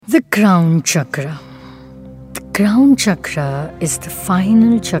The crown chakra. The crown chakra is the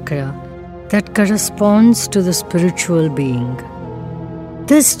final chakra that corresponds to the spiritual being.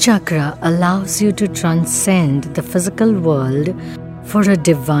 This chakra allows you to transcend the physical world for a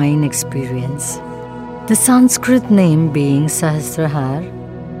divine experience. The Sanskrit name being Sahasrahar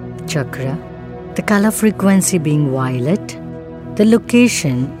chakra, the color frequency being violet, the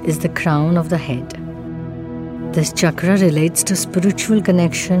location is the crown of the head. This chakra relates to spiritual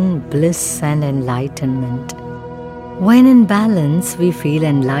connection, bliss, and enlightenment. When in balance, we feel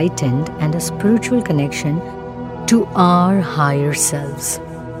enlightened and a spiritual connection to our higher selves.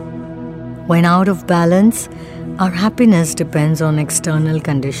 When out of balance, our happiness depends on external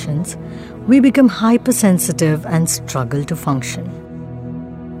conditions. We become hypersensitive and struggle to function.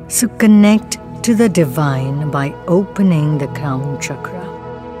 So connect to the divine by opening the crown chakra.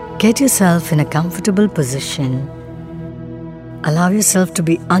 Get yourself in a comfortable position. Allow yourself to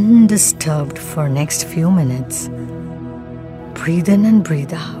be undisturbed for next few minutes. Breathe in and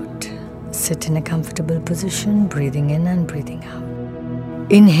breathe out. Sit in a comfortable position, breathing in and breathing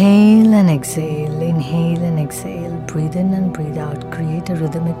out. Inhale and exhale, inhale and exhale. Breathe in and breathe out. Create a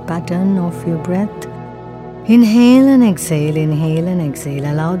rhythmic pattern of your breath. Inhale and exhale, inhale and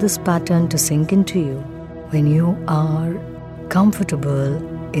exhale. Allow this pattern to sink into you. When you are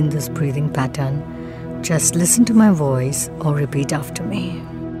comfortable in this breathing pattern, just listen to my voice or repeat after me.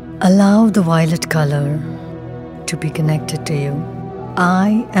 Allow the violet color to be connected to you.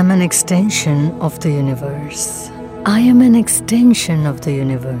 I am an extension of the universe. I am an extension of the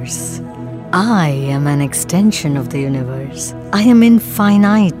universe. I am an extension of the universe. I am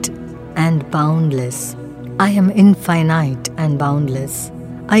infinite and boundless. I am infinite and boundless.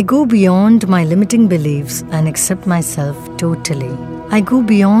 I go beyond my limiting beliefs and accept myself totally. I go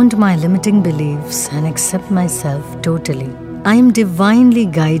beyond my limiting beliefs and accept myself totally. I am divinely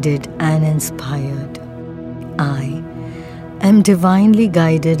guided and inspired. I am divinely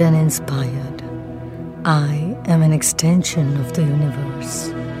guided and inspired. I am an extension of the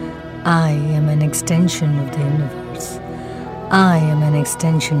universe. I am an extension of the universe. I am an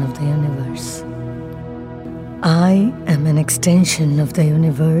extension of the universe. I am an extension of the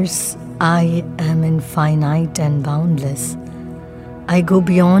universe. I am infinite and boundless. I go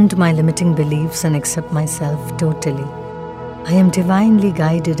beyond my limiting beliefs and accept myself totally. I am divinely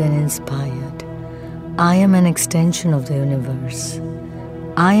guided and inspired. I am an extension of the universe.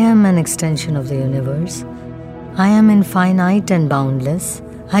 I am an extension of the universe. I am infinite and boundless.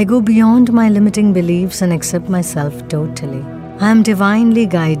 I go beyond my limiting beliefs and accept myself totally. I am divinely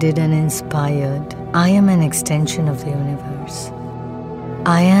guided and inspired. I am an extension of the universe.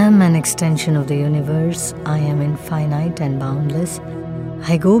 I am an extension of the universe. I am infinite and boundless.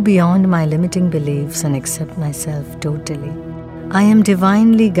 I go beyond my limiting beliefs and accept myself totally. I am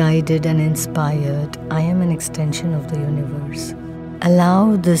divinely guided and inspired. I am an extension of the universe.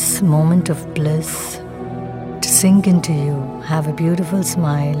 Allow this moment of bliss to sink into you. Have a beautiful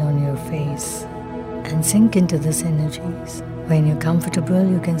smile on your face and sink into these energies. When you're comfortable,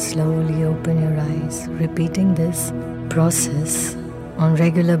 you can slowly open your eyes, repeating this process on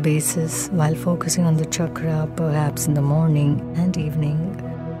regular basis while focusing on the chakra, perhaps in the morning and evening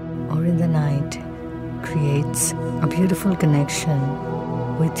or in the night, creates a beautiful connection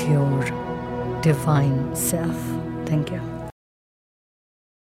with your divine self. Thank you.